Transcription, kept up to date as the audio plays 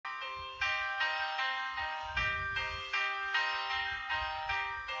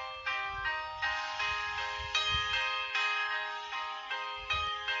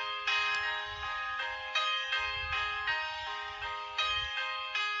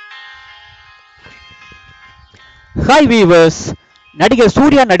Hi viewers, நடிகர்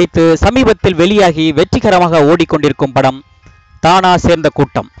சூர்யா நடித்து சமீபத்தில் வெளியாகி வெற்றிகரமாக ஓடிக்கொண்டிருக்கும் படம் தானா சேர்ந்த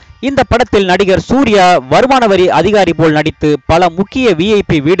கூட்டம். இந்த படத்தில் நடிகர் சூர்யா வருமான வரி அதிகாரி போல் நடித்து பல முக்கிய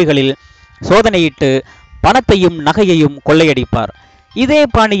விஐபி வீடுகளில் சோதனையிட்டு பணத்தையும் நகையையும் கொள்ளையடிப்பார். இதே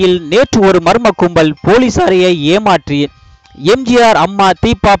பாணியில் நேற்று ஒரு மர்ம கும்பல் போலீசாரையை ஏமாற்றி MGR அம்மா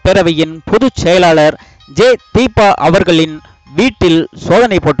தீபா பேரவையின் பொதுச் செயலாளர் j.deepa அவர்களின் வீட்டில்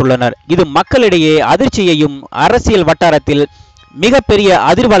சோதனை போட்டுள்ளனர். இது மக்களிடையே அதிர்ச்சியையும் அரசியல் வட்டாரத்தில் மிகப்பெரிய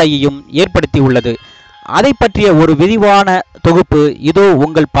அதிர்வலையையும் ஏற்படுத்தியுள்ளது. அதை பற்றிய ஒரு விரிவான தொகுப்பு இதோ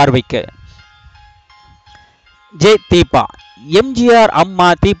உங்கள் பார்வைக்கு. j.deepa MGR அம்மா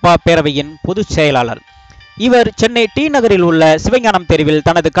தீபா பேரவையின் பொதுச் செயலாளர். இவர் சென்னை டி நகரில் உள்ள சிவஞானம் தெருவில்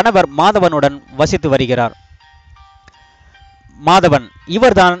தனது கணவர் மாதவனுடன் வசித்து வருகிறார். மாதவன்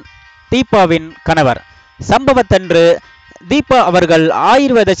இவர்தான் தீபாவின் கணவர். சம்பவத்தன்று தீபா அவர்கள்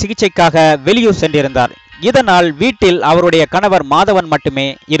ஆயுர்வேத சிகிச்சைக்காக வெளியூர் சென்றிருந்தார். இதனால் வீட்டில் அவருடைய கணவர் மாதவன் மட்டுமே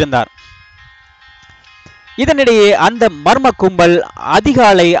இருந்தார். இதனிடையே அந்த மர்ம கும்பல்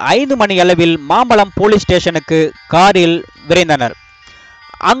அதிகாலை 5 மணி அளவில் மாம்பலம் போலீஸ் ஸ்டேஷனுக்கு காரில் விரைந்தனர்.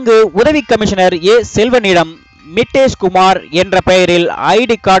 அங்கு உதவி கமிஷனர் செல்வனிடம் மிட்டேஷ் குமார் என்ற பெயரில்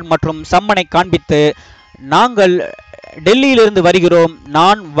ஐடி கார்டு மற்றும் சம்மனை காண்பித்து, நாங்கள் டெல்லியிலிருந்து வருகிறோம்,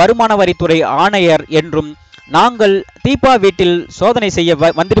 நான் வருமான வரித்துறை ஆணையர் என்றும் நாங்கள் தீபா வீட்டில் சோதனை செய்ய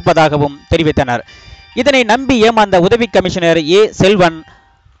வந்திருப்பதாகவும் தெரிவித்தனர். இதனை நம்பி ஏமாந்த உதவி கமிஷனர் செல்வன்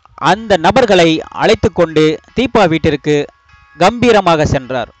அந்த நபர்களை அழைத்து கொண்டு தீபா வீட்டிற்கு கம்பீரமாக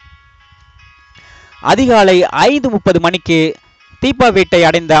சென்றார். அதிகாலை 5:30 மணிக்கு தீபா வீட்டை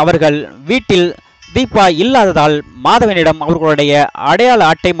அடைந்த அவர்கள் வீட்டில் தீபா இல்லாததால் மாதவனிடம் அவர்களுடைய அடையாள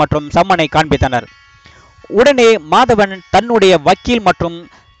அட்டை மற்றும் சம்மனை காண்பித்தனர். உடனே மாதவன் தன்னுடைய வக்கீல் மற்றும்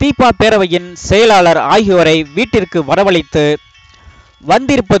தீபா பேரவையின் செயலாளர் ஆகியோரை வீட்டிற்கு வரவழைத்து,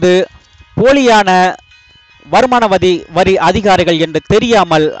 வந்திருப்பது போலியான வருமான வரி அதிகாரிகள் என்று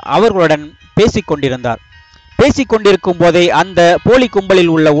தெரியாமல் அவர்களுடன் பேசிக்கொண்டிருந்தார். பேசிக்கொண்டிருக்கும் போதே அந்த போலி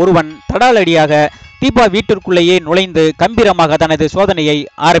கும்பலில் உள்ள ஒருவன் தடாலடியாக தீபா வீட்டிற்குள்ளேயே நுழைந்து கம்பீரமாக தனது சோதனையை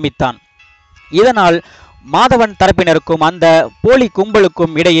ஆரம்பித்தான். இதனால் மாதவன் தரப்பினருக்கும் அந்த போலி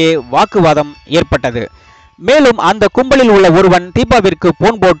கும்பலுக்கும் இடையே வாக்குவாதம் ஏற்பட்டது. மேலும் அந்த கும்பலில் உள்ள ஒருவன் தீபாவிற்கு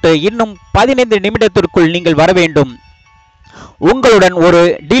போன் போட்டு, இன்னும் 15 நிமிடத்திற்குள் நீங்கள் வர வேண்டும், உங்களுடன் ஒரு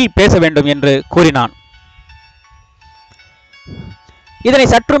டீல் பேச வேண்டும் என்று கூறினான். இதனை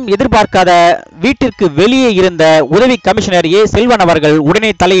சற்றும் எதிர்பார்க்காத வீட்டிற்கு வெளியே இருந்த உதவி கமிஷனர் செல்வன் அவர்கள்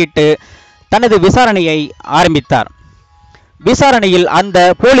உடனே தலையிட்டு தனது விசாரணையை ஆரம்பித்தார். விசாரணையில் அந்த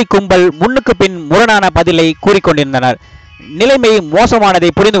போலி கும்பல் முன்னுக்கு பின் முரணான பதிலை கூறிக்கொண்டிருந்தனர். நிலைமை மோசமானதை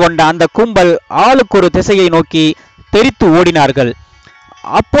புரிந்து கொண்ட அந்த கும்பல் ஆளுக்கு ஒரு திசையை நோக்கி தெரித்து ஓடினார்கள்.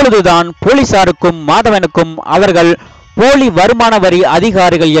 அப்பொழுதுதான் போலீசாருக்கும் மாதவனுக்கும் அவர்கள் போலி வருமான வரி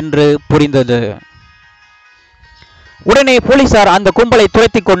அதிகாரிகள் என்று புரிந்தது. உடனே போலீசார் அந்த கும்பலை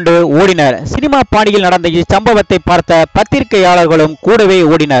துரத்தி கொண்டு ஓடினர். சினிமா பாணியில் நடந்த இச்சம்பவத்தை பார்த்த பத்திரிகையாளர்களும் கூடவே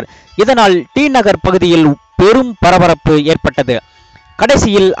ஓடினர். இதனால் டி நகர் பகுதியில் பெரும் பரபரப்பு ஏற்பட்டது.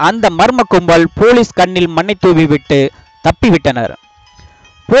 கடைசியில் அந்த மர்ம கும்பல் போலீஸ் கண்ணில் மண்ணை தூவி விட்டு தப்பிவிட்டனர்.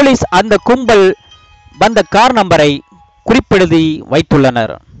 போலீஸ் அந்த கும்பல் வந்த கார் நம்பரை குறிப்பெழுதி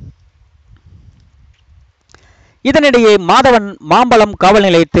வைத்துள்ளனர். இதனிடையே மாதவன் மாம்பலம் காவல்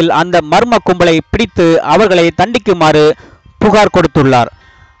நிலையத்தில் அந்த மர்ம கும்பலை பிடித்து அவர்களை தண்டிக்குமாறு புகார் கொடுத்துள்ளார்.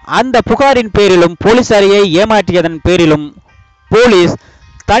 அந்த புகாரின் பேரிலும் போலீசாரையே ஏமாற்றியதன் பேரிலும் போலீஸ்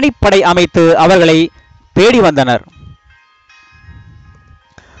தனிப்படை அமைத்து அவர்களை தேடி வந்தனர்.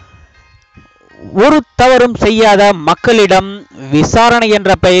 ஒரு தவறும் செய்யாத மக்களிடம் விசாரணை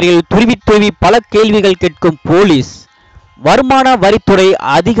என்ற பெயரில் துருவி பல கேள்விகள் கேட்கும் போலீஸ் வருமான வரித்துறை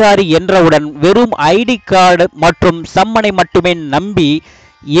அதிகாரி என்றவுடன் வெறும் ஐடி கார்டு மற்றும் சம்மனை மட்டுமே நம்பி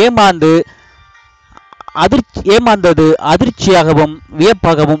ஏமாந்தது அதிர்ச்சியாகவும்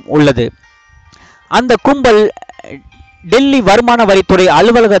வியப்பாகவும் உள்ளது. அந்த கும்பல் டெல்லி வருமான வரித்துறை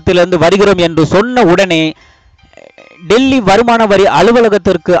அலுவலகத்திலிருந்து வருகிறோம் என்று சொன்ன உடனே டெல்லி வருமான வரி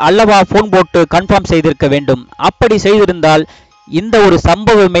அலுவலகத்திற்கு அல்லவா போன் போட்டு கன்ஃபார்ம் செய்திருக்க வேண்டும். அப்படி செய்திருந்தால் இந்த ஒரு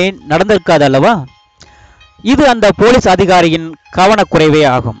சம்பவமே நடந்திருக்காது அல்லவா? இது அந்த போலீஸ் அதிகாரியின் கவனக்குறைவே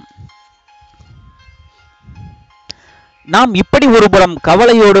ஆகும். நாம் இப்படி ஒருபுறம்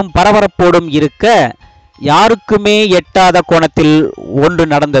கவலையோடும் பரபரப்போடும் இருக்க, யாருக்குமே எட்டாத கோணத்தில் ஒன்று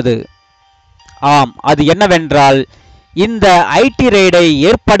நடந்தது. ஆம், அது என்னவென்றால் இந்த ஐடி ரெய்டை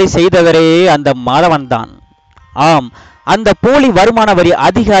ஏற்பாடு செய்தவரே அந்த மாதவன்தான். ஆம், அந்த போலி வருமான வரி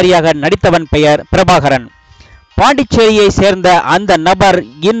அதிகாரியாக நடித்தவன் பெயர் பிரபாகரன். பாண்டிச்சேரியை சேர்ந்த அந்த நபர்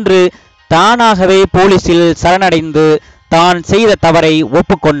இன்று தானாகவே போலீசில் சரணடைந்து தான் செய்த தவறை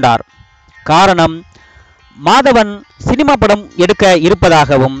ஒப்புக்கொண்டார். காரணம், மாதவன் சினிமா படம் எடுக்க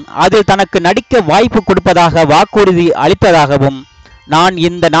இருப்பதாகவும் அதில் தனக்கு நடிக்க வாய்ப்பு கொடுப்பதாக வாக்குறுதி அளித்ததாகவும் நான்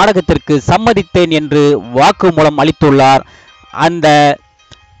இந்த நாடகத்திற்கு சம்மதித்தேன் என்று வாக்குமூலம் அளித்துள்ளார் அந்த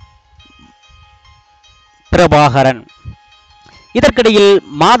பிரபாகரன். இதற்கிடையில்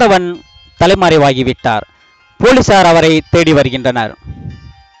மாதவன் தலைமறைவாகிவிட்டார். போலீசார் அவரை தேடி வருகின்றனர்.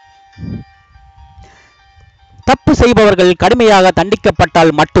 தப்பு செய்பவர்கள் கடுமையாக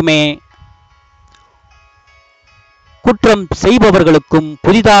தண்டிக்கப்பட்டால் மட்டுமே குற்றம் செய்பவர்களுக்கும்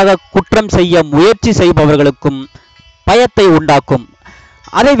புதிதாக குற்றம் செய்ய முயற்சி செய்பவர்களுக்கும் பயத்தை உண்டாக்கும்.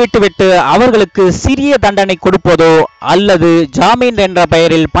 அதை விட்டுவிட்டு அவர்களுக்கு சிறிய தண்டனை கொடுப்பதோ அல்லது ஜாமீன் என்ற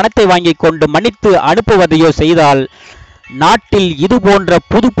பெயரில் பணத்தை வாங்கி கொண்டு மன்னித்து அனுப்புவதையோ செய்தால் நாட்டில் இது போன்ற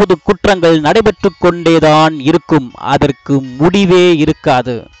புது புது குற்றங்கள் நடைபெற்று கொண்டேதான் இருக்கும். அதற்கு முடிவே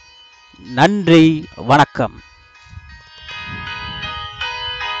இருக்காது. நன்றி, வணக்கம்.